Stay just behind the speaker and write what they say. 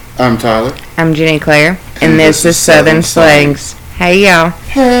I'm Tyler. I'm Ginny Claire, and this is Southern Slangs. Hey, y'all.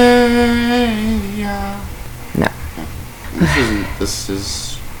 Hey, y'all. No. This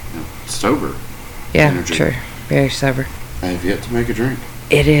is sober. Yeah, energy. true. Very sober. I have yet to make a drink.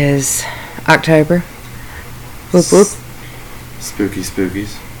 It is October. Whoop whoop. Spooky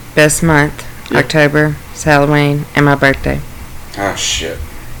spookies. Best month. Yep. October. It's Halloween and my birthday. Ah, shit.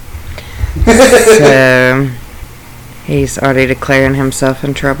 So, he's already declaring himself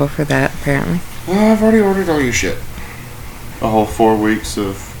in trouble for that, apparently. Well, I've already ordered all your shit. A whole 4 weeks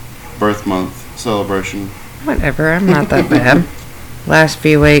of birth month celebration. Whatever, I'm not that bad. Last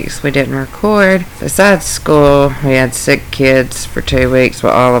few weeks we didn't record. Besides school, we had sick kids for 2 weeks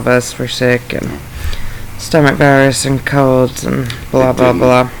while all of us were sick and stomach virus and colds and blah, blah,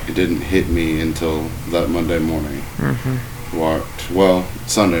 blah. It didn't hit me until that Monday morning. Mm-hmm.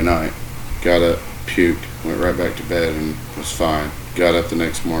 Sunday night. Got up, puked, went right back to bed and was fine. Got up the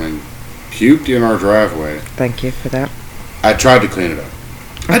next morning, puked in our driveway. Thank you for that. I tried to clean it up.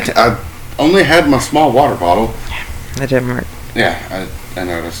 Okay. I only had my small water bottle. That didn't work. Yeah, I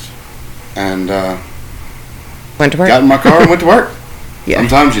noticed. And Went to work? got in my car and went to work. Yeah.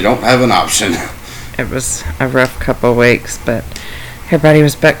 Sometimes you don't have an option. It was a rough couple of weeks, but everybody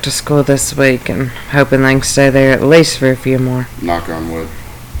was back to school this week and hoping they can stay there at least for a few more. Knock on wood.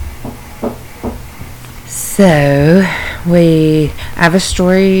 So, I have a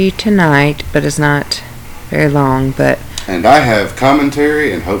story tonight, but it's not very long, but And I have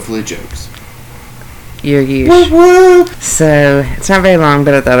commentary and hopefully jokes. you're used. Woo woo! So, it's not very long,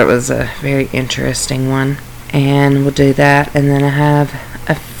 but I thought it was a very interesting one. And we'll do that, and then I have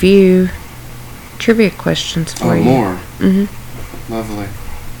a few trivia questions for you. More. Mm-hmm. Lovely.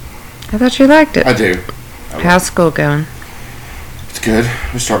 I thought you liked it. I do. How's school going? It's good.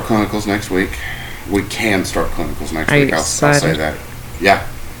 We start clinicals next week. We can start clinicals next Are you week. I'll say excited? that. Yeah.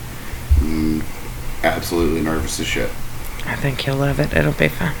 Absolutely nervous as shit. I think you'll love it. It'll be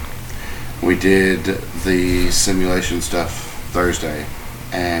fun. We did the simulation stuff Thursday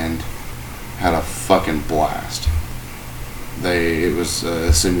and had a fucking blast. It was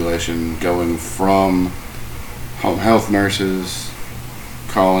a simulation going from home health nurses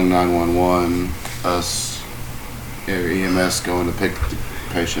calling 911, us EMS going to pick the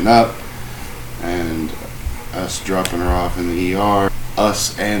patient up, and us dropping her off in the ER,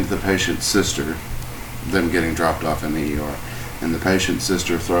 us and the patient's sister, them getting dropped off in the ER, and the patient's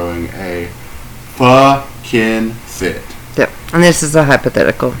sister throwing a fucking fit. Yep. And this is a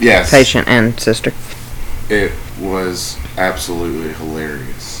hypothetical. Yes. Patient and sister. It was absolutely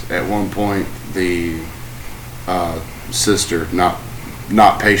hilarious. At one point, the sister,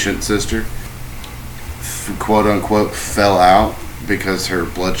 not patient sister, quote unquote, fell out because her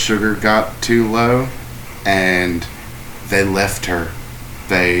blood sugar got too low, and they left her.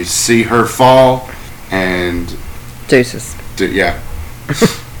 They see her fall, and Deuces. yeah,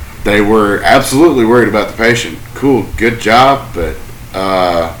 they were absolutely worried about the patient. Cool, good job, but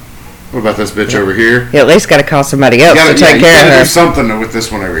what about this bitch over here? You at least got to call somebody else to take care of her. Do something with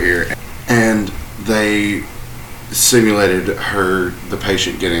this one over here. And they simulated the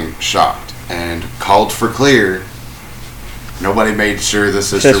patient getting shocked, and called for clear. Nobody made sure the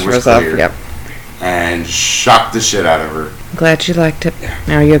sister was clear. Yep. And shocked the shit out of her. Glad you liked it. Yeah.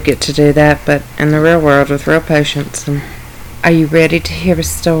 Now you'll get to do that, but in the real world with real patients. And are you ready to hear a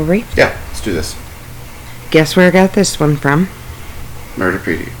story? Yeah, let's do this. Guess where I got this one from?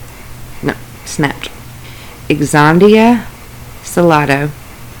 Murderpedia. No, snapped. Exondia Salado.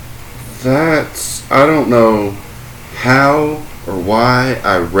 I don't know how or why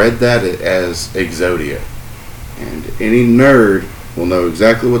I read that as Exodia. And any nerd will know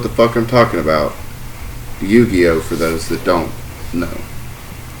exactly what the fuck I'm talking about. Yu-Gi-Oh! For those that don't know.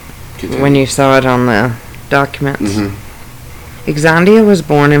 Continue. When you saw it on the documents. Mm-hmm. Exondia was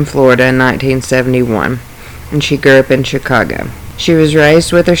born in Florida in 1971, and she grew up in Chicago. She was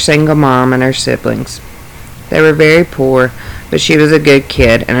raised with her single mom and her siblings. They were very poor, but she was a good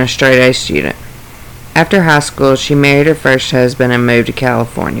kid and a straight-A student. After high school, she married her first husband and moved to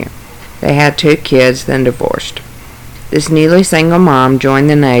California. They had 2 kids, then divorced. This newly single mom joined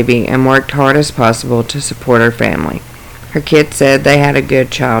the Navy and worked hard as possible to support her family. Her kids said they had a good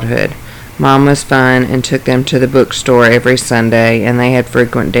childhood. Mom was fun and took them to the bookstore every Sunday, and they had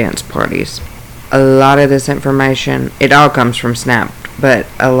frequent dance parties. A lot of this information, it all comes from Snap, but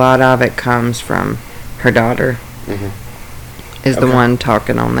a lot of it comes from her daughter, is the one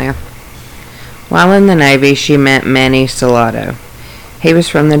talking on there. While in the Navy, she met Manny Salado. He was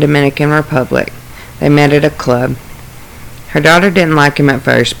from the Dominican Republic. They met at a club. Her daughter didn't like him at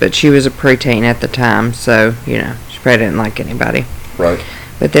first, but she was a preteen at the time, so, she probably didn't like anybody. Right.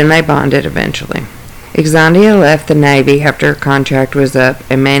 but then they bonded eventually. Exondia left the Navy after her contract was up,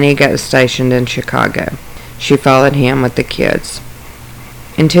 and Manny got stationed in Chicago. She followed him with the kids.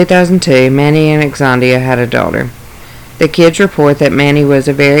 In 2002, Manny and Exondia had a daughter. The kids report that Manny was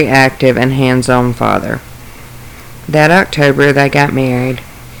a very active and hands-on father. That October, they got married.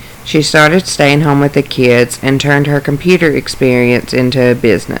 She started staying home with the kids and turned her computer experience into a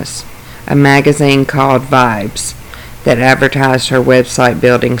business, a magazine called Vibes that advertised her website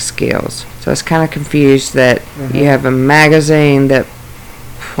building skills. So I was kind of confused that you have a magazine that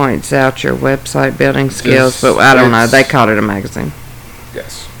points out your website building skills, but I don't know. They called it a magazine.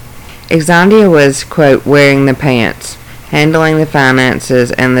 Yes. Exondia was, quote, wearing the pants, handling the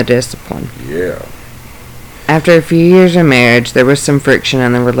finances, and the discipline. Yeah. After a few years of marriage, there was some friction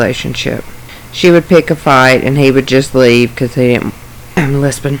in the relationship. She would pick a fight, and he would just leave because he didn't... I'm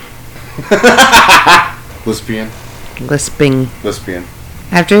lisping. Lisping.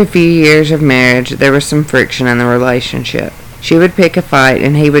 After a few years of marriage, there was some friction in the relationship. She would pick a fight,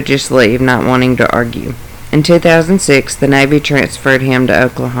 and he would just leave, not wanting to argue. In 2006, the Navy transferred him to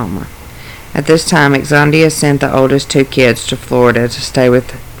Oklahoma. At this time, Exondia sent the oldest two kids to Florida to stay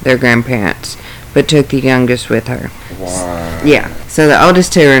with their grandparents, but took the youngest with her. Wow. Yeah, so the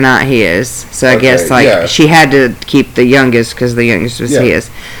oldest two are not his. So I guess she had to keep the youngest because the youngest was his.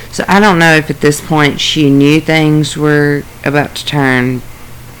 So I don't know if at this point she knew things were about to turn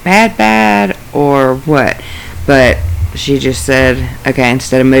bad or what, but she just said, okay,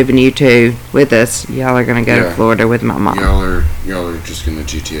 instead of moving you two with us, y'all are going to go to Florida with my mom. Y'all are just going to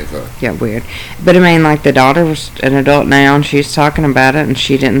GTFO. Yeah, weird. But I mean, like, the daughter was an adult now, and she's talking about it, and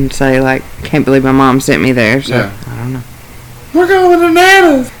she didn't say, like, can't believe my mom sent me there, so I don't know. We're going to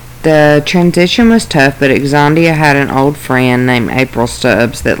Nana's! The transition was tough, but Exondia had an old friend named April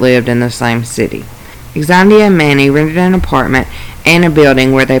Stubbs that lived in the same city. Exondia and Manny rented an apartment and a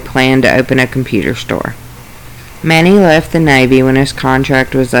building where they planned to open a computer store. Manny left the Navy when his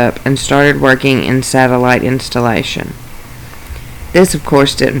contract was up and started working in satellite installation. This, of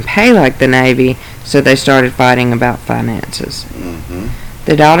course, didn't pay like the Navy, so they started fighting about finances. Mm-hmm.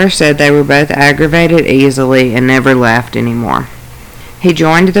 The daughter said they were both aggravated easily and never laughed anymore. He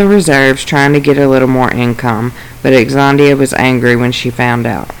joined the reserves trying to get a little more income, but Exondia was angry when she found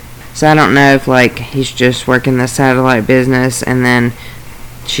out. So I don't know if, like, he's just working the satellite business and then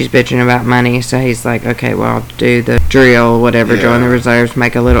she's bitching about money, so he's like, okay, well, I'll do the drill, whatever, join the reserves,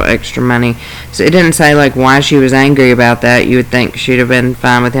 make a little extra money. So it didn't say, like, why she was angry about that. You would think she'd have been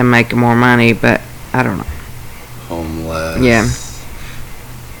fine with him making more money, but I don't know. Homeless. Yeah.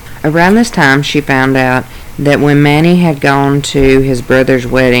 Around this time, she found out that when Manny had gone to his brother's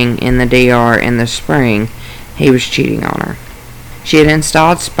wedding in the DR in the spring, he was cheating on her. She had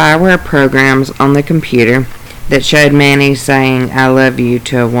installed spyware programs on the computer that showed Manny saying, I love you,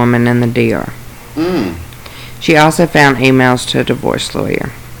 to a woman in the DR. She also found emails to a divorce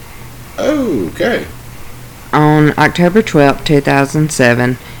lawyer. Oh, okay. On October 12,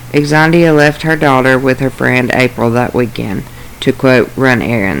 2007, Exondia left her daughter with her friend April that weekend to, quote, run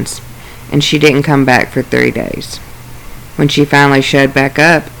errands, and she didn't come back for 3 days. When she finally showed back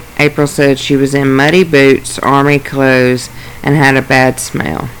up, April said she was in muddy boots, army clothes, and had a bad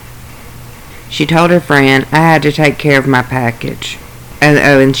smell. She told her friend, I had to take care of my package.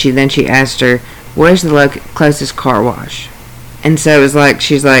 And she asked her, where's the closest car wash? And so it was like,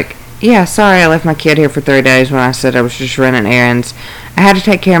 she's like, yeah, sorry, I left my kid here for 3 days when I said I was just running errands. I had to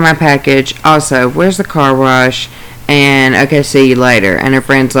take care of my package. Also, where's the car wash? And, okay, see you later. And her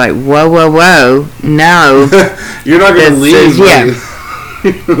friend's like, whoa, no. You're not going to leave me. Yeah.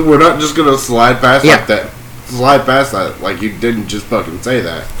 We're not just going to slide past like that. Slide past that like you didn't just fucking say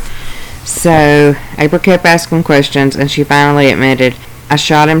that. So, April kept asking questions, and she finally admitted, I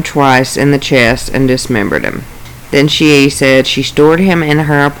shot him twice in the chest and dismembered him. Then she said she stored him in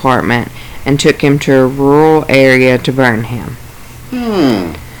her apartment and took him to a rural area to burn him.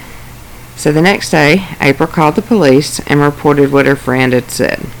 So the next day, April called the police and reported what her friend had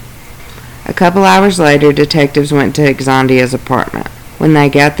said. A couple hours later, detectives went to Exondia's apartment. When they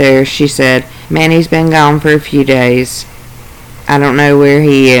got there, she said, Manny's been gone for a few days. I don't know where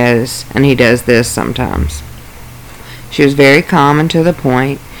he is, and he does this sometimes. She was very calm and to the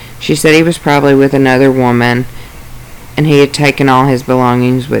point. She said he was probably with another woman, and he had taken all his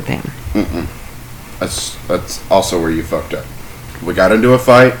belongings with him. That's also where you fucked up. We got into a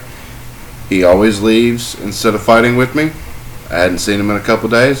fight. He always leaves instead of fighting with me. I hadn't seen him in a couple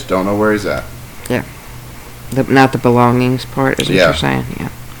days. Don't know where he's at. Yeah. Not the belongings part, is what you're saying? Yeah.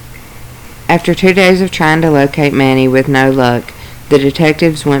 After 2 days of trying to locate Manny with no luck, the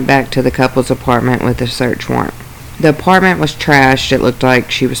detectives went back to the couple's apartment with a search warrant. The apartment was trashed. It looked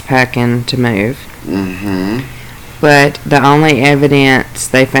like she was packing to move. Mm-hmm. But the only evidence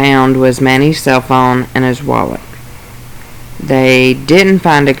they found was Manny's cell phone and his wallet. They didn't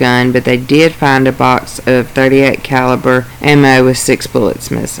find a gun, but they did find a box of .38 caliber ammo with 6 bullets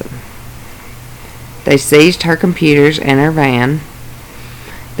missing. They seized her computers and her van.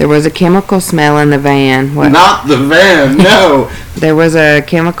 There was a chemical smell in the van. Not the van, no! There was a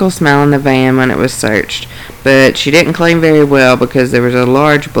chemical smell in the van when it was searched, but she didn't clean very well because there was a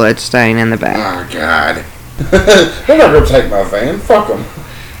large blood stain in the back. Oh, God. They're not going to take my van. Fuck them.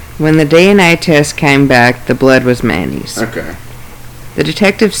 When the DNA test came back, the blood was Manny's. Okay. The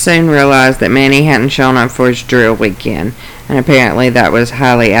detectives soon realized that Manny hadn't shown up for his drill weekend, and apparently that was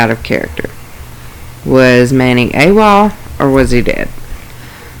highly out of character. Was Manny AWOL, or was he dead?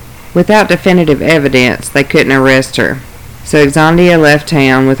 Without definitive evidence, they couldn't arrest her, so Exondia left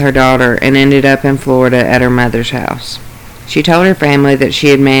town with her daughter and ended up in Florida at her mother's house. She told her family that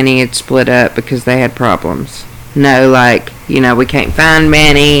she and Manny had split up because they had problems. No, like, we can't find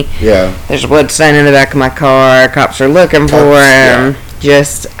Manny. Yeah. There's a blood stain in the back of my car. Cops are looking for him. Yeah.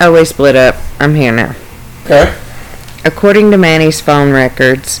 Just, we split up. I'm here now. Okay. According to Manny's phone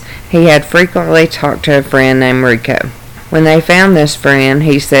records, he had frequently talked to a friend named Rico. When they found this friend,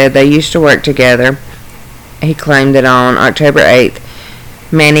 he said they used to work together. He claimed that on October 8th,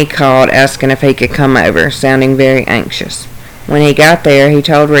 Manny called asking if he could come over, sounding very anxious. When he got there, he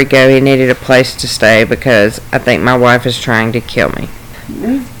told Rico he needed a place to stay because I think my wife is trying to kill me.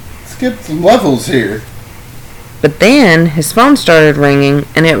 Skip some levels here. But then his phone started ringing,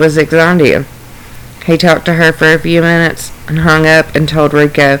 and it was Exondia. He talked to her for a few minutes and hung up and told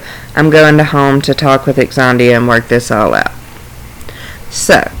Rico, I'm going to home to talk with Exondia and work this all out.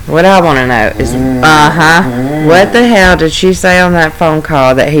 So, what I want to know is, what the hell did she say on that phone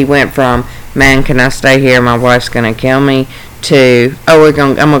call that he went from, man, can I stay here, my wife's going to kill me, to, I'm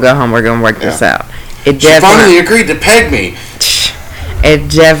going to go home, we're going to work this out. She finally agreed to peg me.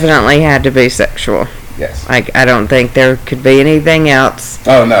 It definitely had to be sexual. Yes. I don't think there could be anything else.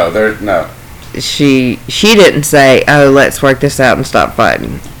 Oh, no. She didn't say, let's work this out and stop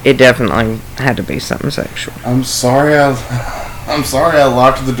fighting. It definitely had to be something sexual. I'm sorry I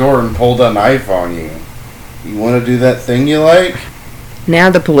locked the door and pulled a knife on you. You want to do that thing you like?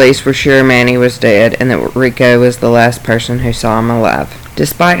 Now the police were sure Manny was dead and that Rico was the last person who saw him alive.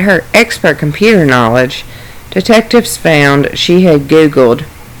 Despite her expert computer knowledge, detectives found she had Googled.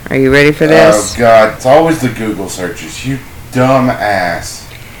 Are you ready for this? Oh, God. It's always the Google searches. You dumb ass.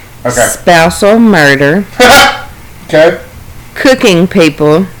 Okay. Spousal murder. Okay. Cooking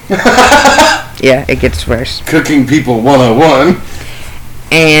people. Yeah, it gets worse. Cooking people 101.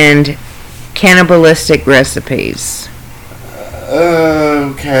 And cannibalistic recipes.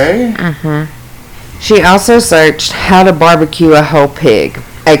 Okay. She also searched how to barbecue a whole pig,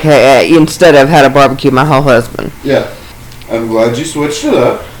 aka instead of how to barbecue my whole husband. Yeah. I'm glad you switched it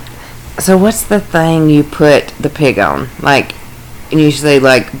up. So what's the thing you put the pig on? Like, usually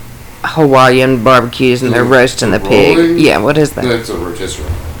like Hawaiian barbecues and they're roasting the pig. Rolling? Yeah, what is that? That's a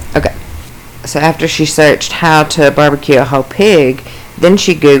rotisserie. Okay. So after she searched how to barbecue a whole pig, then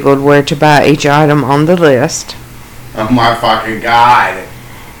she Googled where to buy each item on the list. Oh my fucking God.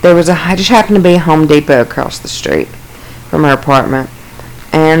 There was just happened to be a Home Depot across the street from her apartment.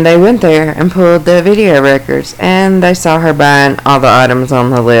 And they went there and pulled the video records, and they saw her buying all the items on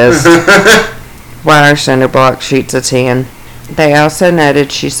the list. Wire cinder block sheets of tin. They also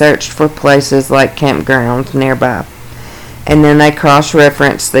noted she searched for places like campgrounds nearby. And then they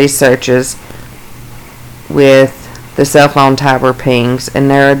cross-referenced these searches with the cell phone tower pings and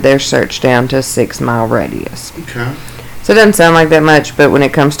narrowed their search down to a 6-mile radius. Okay. So it doesn't sound like that much, but when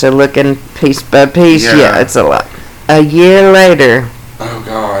it comes to looking piece by piece, yeah it's a lot. A year later... Oh,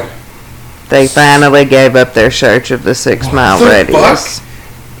 God. They finally gave up their search of the 6-mile radius. Fuck?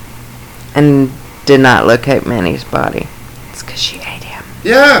 And did not locate Manny's body. It's because she ate him.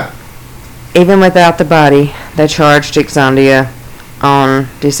 Yeah. Even without the body, they charged Exondia on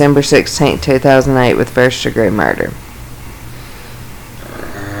December 16, 2008 with first-degree murder.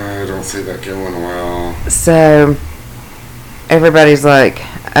 I don't see that going well. So, everybody's like,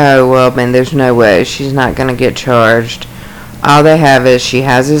 oh, well, man, there's no way. She's not going to get charged. All they have is she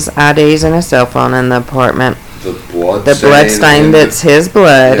has his IDs and a cell phone in the apartment. The blood stain that's his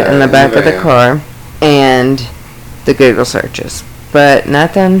blood in the back of the car. And the Google searches. But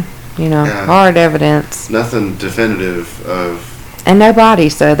nothing, hard evidence. Nothing definitive of... And no body,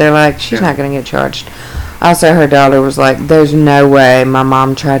 so they're like, she's not going to get charged. Also, her daughter was like, there's no way my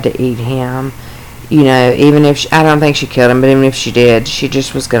mom tried to eat him. Even if I don't think she killed him, but even if she did, she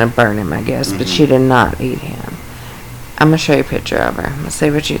just was going to burn him, I guess. Mm-hmm. But she did not eat him. I'm going to show you a picture of her. Let's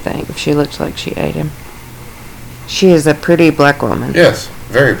see what you think. If she looks like she ate him. She is a pretty black woman. Yes,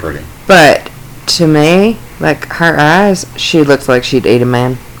 very pretty. But to me, like her eyes, she looks like she'd eat a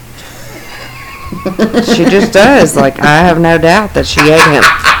man. She just does. Like, I have no doubt that she ate him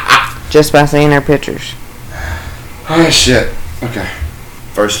just by seeing her pictures. Oh, shit. Okay.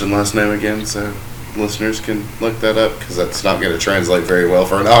 First and last name again, so listeners can look that up, because that's not going to translate very well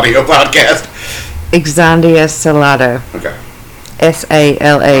for an audio podcast. Exandia Salado. Okay.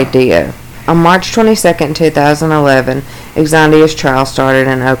 Salado. On March 22nd, 2011, Exandia's trial started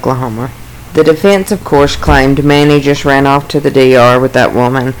in Oklahoma. The defense, of course, claimed Manny just ran off to the DR with that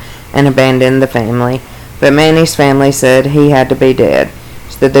woman and abandoned the family, but Manny's family said he had to be dead,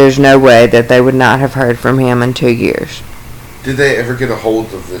 so that there's no way that they would not have heard from him in 2 years. Did they ever get a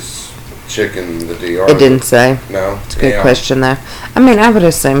hold of this chick in the DR? It didn't say. No? It's a good question, though. I mean, I would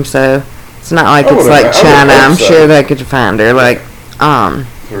assume so. It's not like it's like China. I'm sure they could find her.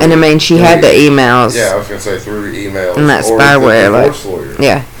 And I mean, she had the emails. Yeah, I was going to say through emails. And that spyware.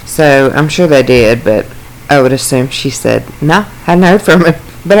 Yeah. So I'm sure they did, but I would assume she said, no, hadn't heard from him.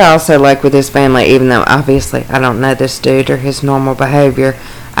 But I also, like with his family, even though obviously I don't know this dude or his normal behavior,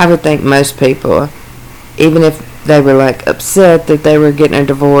 I would think most people, even if they were like upset that they were getting a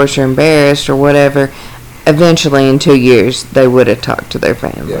divorce or embarrassed or whatever, eventually in 2 years they would have talked to their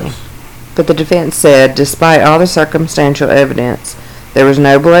family. Yes. But the defense said, despite all the circumstantial evidence, there was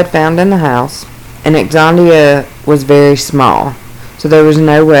no blood found in the house, and Exandia was very small, so there was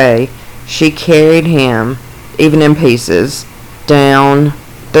no way she carried him, even in pieces, down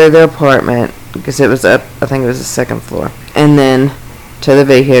through the apartment, because it was up, I think it was the second floor, and then to the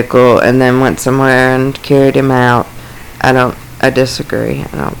vehicle, and then went somewhere and carried him out. I disagree.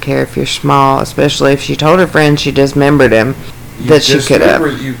 I don't care if you're small, especially if she told her friend she dismembered him, that she could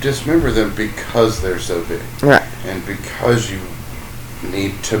have. You dismember them because they're so big. Right. And because you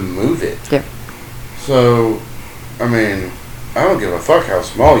need to move it. Yep. So, I mean, I don't give a fuck how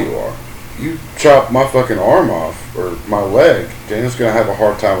small you are. You chop my fucking arm off, or my leg, Daniel's gonna have a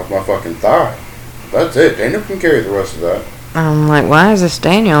hard time with my fucking thigh. That's it. Daniel can carry the rest of that. I'm like, why is this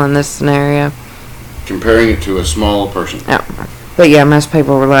Daniel in this scenario? Comparing it to a small person. Oh. But yeah, most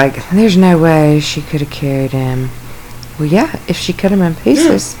people were like, there's no way she could have carried him. Well, yeah, if she cut him in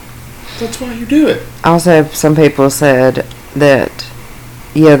pieces. Yeah, that's why you do it. Also, some people said that,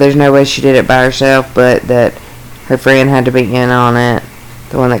 yeah, there's no way she did it by herself, but that her friend had to be in on it,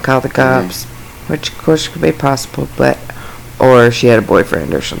 the one that called the cops, which of course could be possible, but, or she had a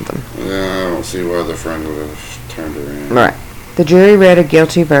boyfriend or something. Yeah, I don't see why the friend would have turned her in. Right. The jury read a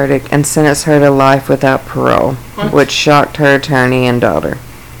guilty verdict and sentenced her to life without parole, which shocked her attorney and daughter.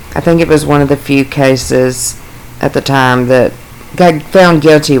 I think it was one of the few cases at the time that got found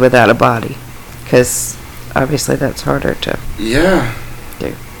guilty without a body, because obviously that's harder to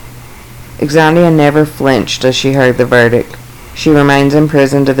do. Exandia never flinched as she heard the verdict. She remains in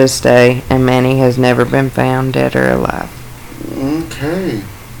prison to this day, and Manny has never been found dead or alive. Okay.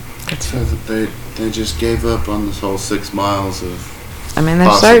 So that they just gave up on this whole 6 miles of I mean, they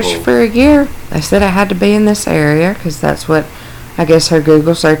searched for a year. They said I had to be in this area, because that's what I guess her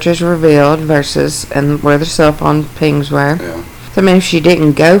Google searches revealed, versus and where the cell phone pings were. Yeah. So, I mean, if she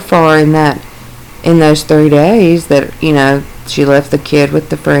didn't go far in those 3 days that, she left the kid with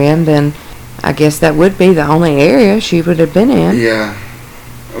the friend, then I guess that would be the only area she would have been in. Yeah.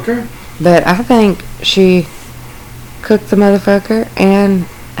 Okay. But I think she cooked the motherfucker and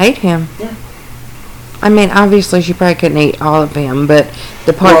ate him. Yeah. I mean, obviously she probably couldn't eat all of him, but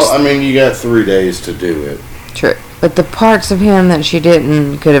the parts... Well, I mean, you got 3 days to do it. True. But the parts of him that she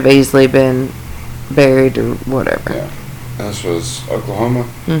didn't could have easily been buried or whatever. Yeah. This was Oklahoma?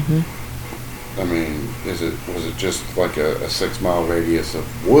 Mm-hmm. I mean, was it just like a 6 mile radius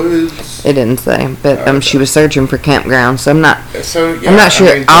of woods? It didn't say, but she was searching for campgrounds, so I'm not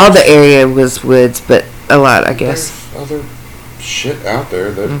sure all the area was woods, but a lot, I guess. There's other shit out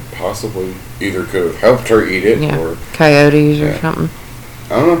there that possibly either could have helped her eat it or coyotes or something.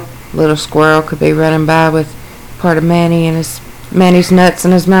 I don't know. Little squirrel could be running by with part of Manny's nuts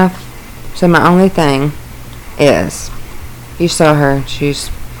in his mouth. So my only thing is, you saw her. She's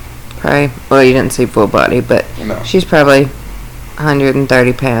probably, well, you didn't see full body, but she's probably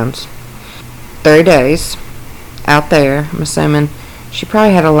 130 pounds. 3 days out there, I'm assuming. She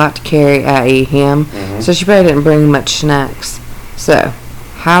probably had a lot to carry, i.e. him, so she probably didn't bring much snacks. So,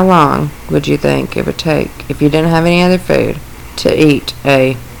 how long would you think it would take, if you didn't have any other food, to eat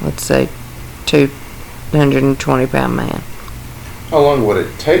a, let's say, 220-pound man? How long would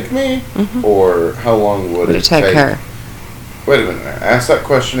it take me? Or how long would it take her? Wait a minute. Ask that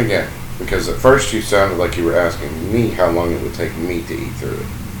question again. Because at first you sounded like you were asking me how long it would take me to eat through it.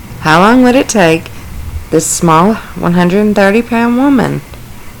 How long would it take this small 130-pound woman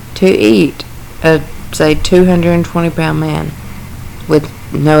to eat a, say, 220-pound man with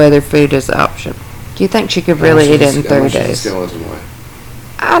no other food as an option? Do you think she could really eat it in 3 days?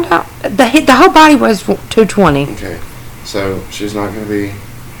 I don't. The whole body was 220. Okay, so she's not going to be,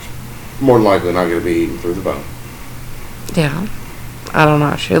 more than likely not going to be eating through the bone. Yeah. I don't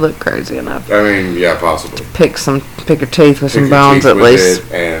know. She looked crazy enough. I mean, yeah, possibly. Pick her teeth with some bones at least.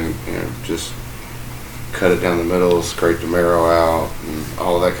 And, just cut it down the middle, scrape the marrow out, and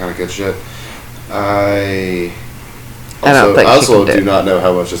all of that kind of good shit. I don't think she can do not know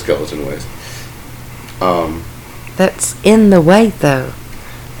how much a skeleton weighs. That's in the weight, though.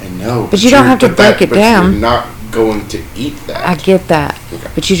 I know. But you don't have to break it down. You're not going to eat that. I get that. Okay.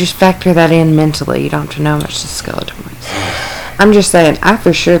 But you just factor that in mentally. You don't have to know how much the skeleton weighs. I'm just saying, I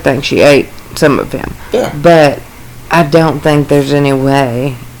for sure think she ate some of him. Yeah. But I don't think there's any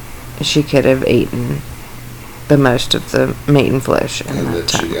way she could have eaten the most of the meat and flesh in that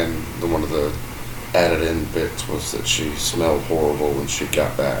time. One of the added in bits was that she smelled horrible when she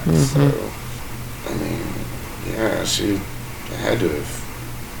got back. Mm-hmm. So, I mean, yeah, she had to have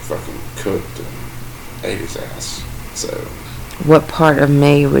fucking cooked and ate his ass. So, what part of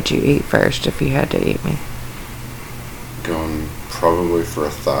me would you eat first if you had to eat me? Going probably for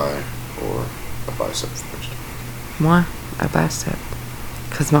a thigh or a bicep first. Why a bicep?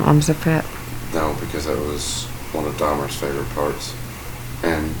 Because my arms are fat. No, because that was one of Dahmer's favorite parts.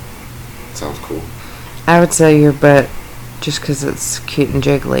 And it sounds cool. I would say your butt, just because it's cute and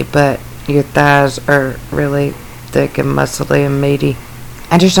jiggly, but your thighs are really thick and muscly and meaty.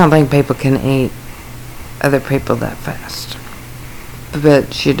 I just don't think people can eat other people that fast.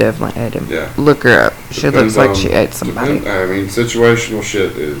 But she definitely ate him. Yeah. Look her up. She looks like she ate somebody. I mean, situational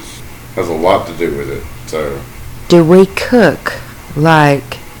shit has a lot to do with it. So, do we cook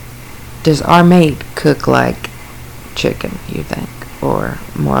like? Does our meat cook like chicken? You think, or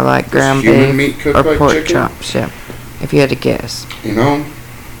more like ground beef meat cook or like pork chicken? chops? Yeah. If you had to guess.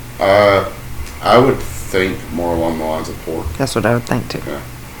 I would think more along the lines of pork. That's what I would think too. Yeah.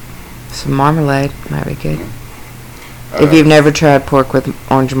 Some marmalade might be good. Mm-hmm. If you've never tried pork with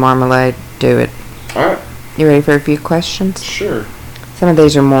orange marmalade, do it. Alright. You ready for a few questions? Sure. Some of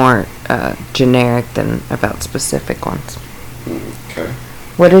these are more generic than about specific ones. Okay.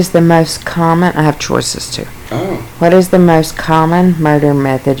 What is the most common... I have choices too. Oh. What is the most common murder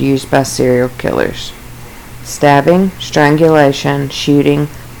method used by serial killers? Stabbing, strangulation, shooting,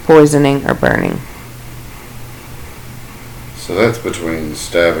 poisoning, or burning? So that's between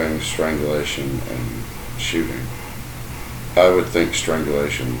stabbing, strangulation, and shooting. I would think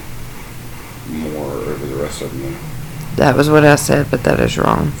strangulation more over the rest of them. That was what I said, but that is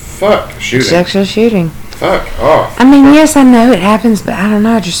wrong. Fuck, shooting. It's actually shooting. Fuck off. I mean, yes, I know it happens, but I don't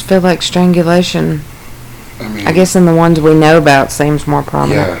know. I just feel like strangulation, I guess in the ones we know about, seems more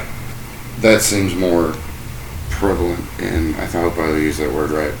prominent. Yeah, that seems more prevalent, and I hope I use that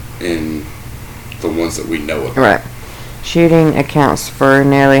word right, in the ones that we know about. Right. Shooting accounts for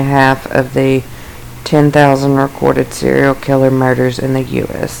nearly half of the 10,000 recorded serial killer murders in the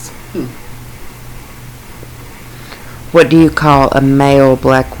U.S. What do you call a male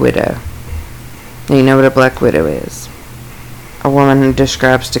black widow? Do you know what a black widow is? A woman who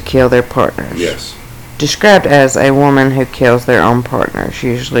describes to kill their partners. Yes. Described as a woman who kills their own partners,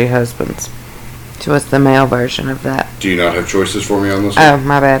 usually husbands. So what's the male version of that? Do you not have choices for me on this one? Oh,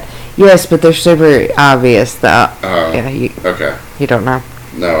 my bad. Yes, but they're super obvious. Yeah, okay. You don't know?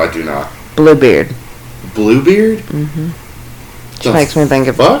 No, I do not. Bluebeard. Bluebeard? Mm-hmm. Which makes me think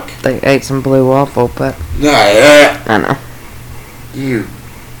of they ate some blue waffle, but... I know. You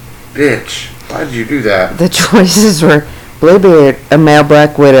bitch. Why did you do that? The choices were Bluebeard, a male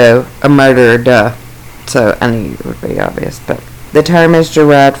black widow, a murderer, duh. So I knew it would be obvious, but... The term is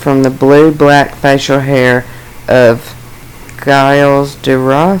derived from the blue-black facial hair of Giles de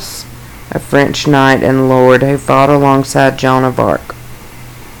Ross, a French knight and lord who fought alongside Joan of Arc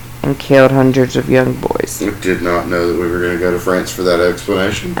and killed hundreds of young boys. I did not know that we were going to go to France for that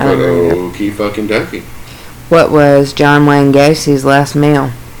explanation, but okie fucking dokie. What was John Wayne Gacy's last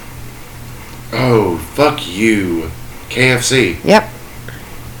meal? Oh, fuck you. KFC. Yep.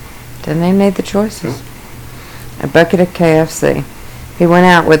 Didn't even need the choices. Nope. A bucket of KFC. He went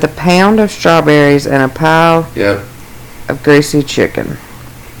out with a pound of strawberries and a pile of greasy chicken,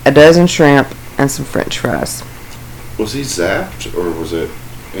 a dozen shrimp, and some French fries. Was he zapped, or was it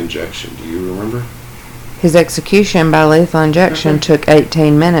injection? Do you remember? His execution by lethal injection took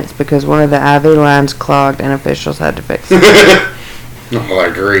 18 minutes because one of the IV lines clogged and officials had to fix it. All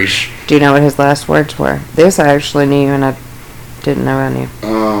that grease. Do you know what his last words were? This I actually knew, and I didn't know I knew.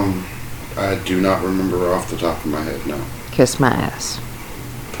 I do not remember off the top of my head, no. Kiss my ass.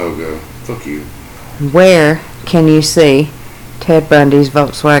 Pogo. Fuck you. Where can you see Ted Bundy's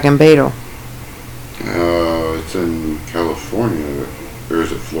Volkswagen Beetle? It's in California. Or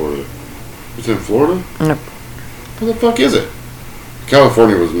is it Florida? It's in Florida? Nope. Where the fuck is it?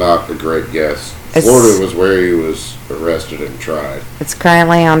 California was not a great guess. Florida was where he was arrested and tried. It's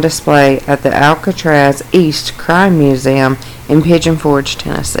currently on display at the Alcatraz East Crime Museum in Pigeon Forge,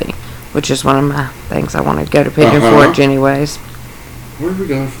 Tennessee, which is one of my things. I want to go to Pigeon Forge anyways. Where are we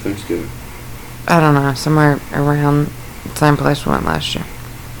going for Thanksgiving? I don't know, somewhere around the same place we went last year.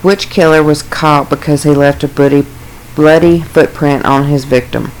 Which killer was caught because he left a bloody footprint on his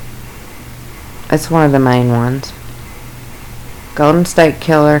victim? It's one of the main ones. Golden State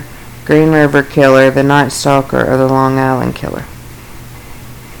Killer, Green River Killer, the Night Stalker, or the Long Island Killer?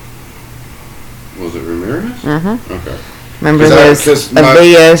 Was it Ramirez? Mm-hmm. Okay. Remember his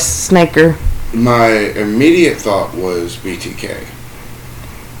Avia Snaker? My immediate thought was BTK.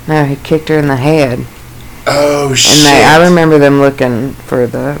 No, he kicked her in the head. Oh, shit. And I remember them looking for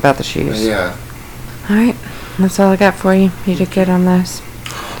about the shoes. Yeah. Alright, that's all I got for you. You did good on those.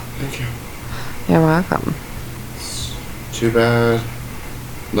 Thank you. You're welcome. Too bad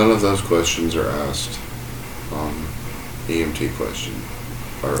none of those questions are asked on EMT question.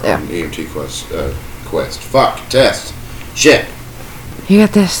 Or on EMT quest. Fuck. Test. Shit. You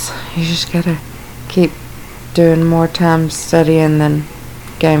got this. You just gotta keep doing more time studying than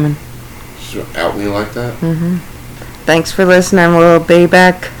gaming. Just out me like that? Mm-hmm. Thanks for listening. We'll be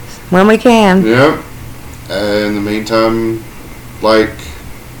back when we can. Yep. In the meantime,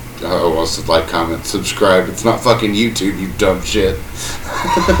 comment, subscribe. It's not fucking YouTube, you dumb shit.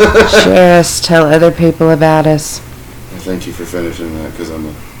 Share us. Tell other people about us. Thank you for finishing that, because I'm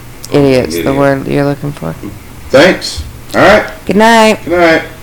a... Idiot's the word you're looking for. Thanks. All right. Good night. Good night.